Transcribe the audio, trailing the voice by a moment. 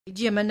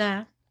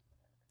Gemini,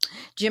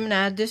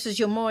 this is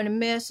your morning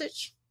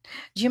message.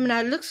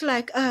 Gemini, looks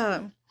like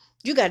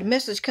you got a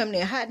message coming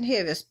in hot and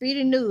heavy,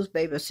 speedy news,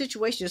 baby. A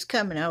situation is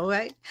coming, all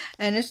right?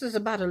 And this is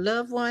about a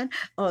loved one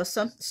or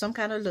some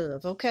kind of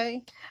love,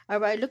 okay? All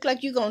right, look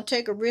like you're gonna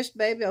take a risk,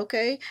 baby,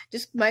 okay?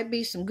 This might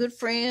be some good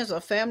friends or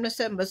family or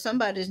something, but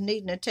somebody's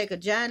needing to take a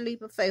giant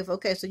leap of faith,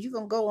 okay? So you're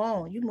gonna go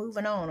on, you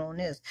moving on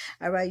this.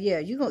 All right, yeah,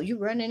 you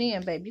running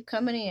in, baby. You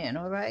coming in,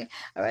 all right?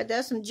 All right,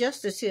 there's some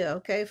justice here,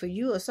 okay, for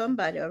you or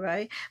somebody, all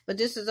right? But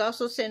this is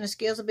also saying the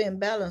scales are being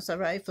balanced, all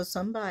right, for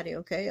somebody,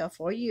 okay, or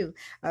for you.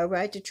 All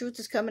right, the truth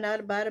is coming out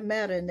about a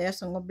matter, and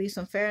there's going to be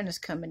some fairness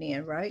coming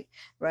in, right?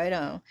 Right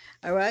on.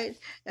 All right,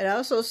 and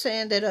also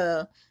saying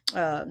that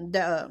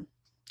the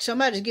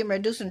somebody's getting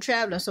ready to do some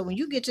traveling. So when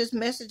you get this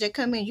message that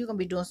come in, you're gonna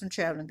be doing some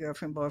traveling,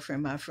 girlfriend,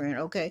 boyfriend, my friend.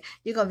 Okay,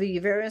 you're gonna be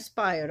very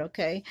inspired.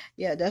 Okay,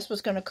 yeah, that's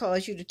what's gonna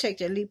cause you to take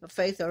that leap of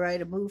faith. All right,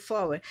 and move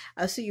forward.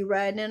 I see you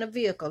riding in a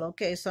vehicle.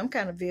 Okay, some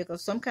kind of vehicle,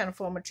 some kind of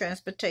form of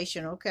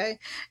transportation. Okay,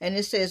 and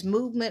it says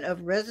movement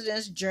of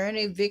residents,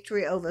 journey,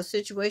 victory over a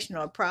situation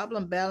or a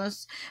problem,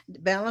 balancing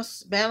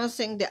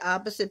the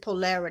opposite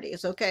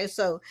polarities. Okay,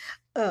 so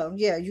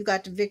yeah, you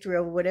got the victory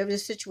over whatever the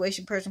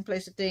situation, person,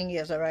 place, or thing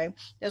is, all right?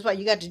 That's why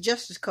you got the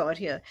justice card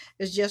here.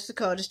 This justice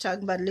card is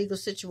talking about legal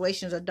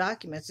situations or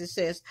documents. It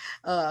says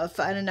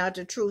finding out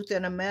the truth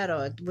in a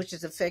matter which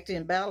is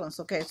affecting balance.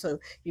 Okay, so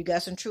you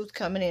got some truth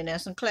coming in and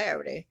some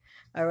clarity,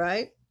 all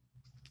right?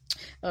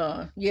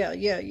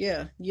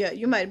 Yeah.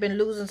 You might have been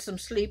losing some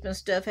sleep and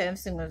stuff, having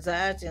some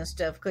anxiety and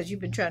stuff, because you've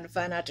been trying to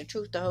find out the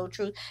truth, the whole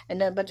truth, and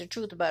nothing but the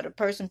truth about a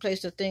person,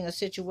 place, a thing, a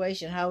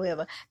situation.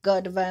 However,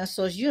 God, divine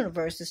source,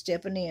 universe is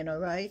stepping in, all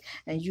right?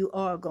 And you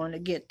are going to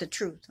get the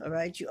truth, all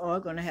right? You are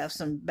going to have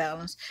some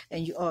balance,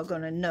 and you are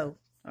going to know,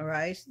 all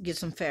right? Get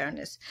some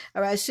fairness.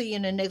 All right, see you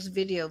in the next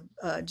video,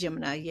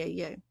 Gemini. Yeah,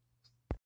 yeah.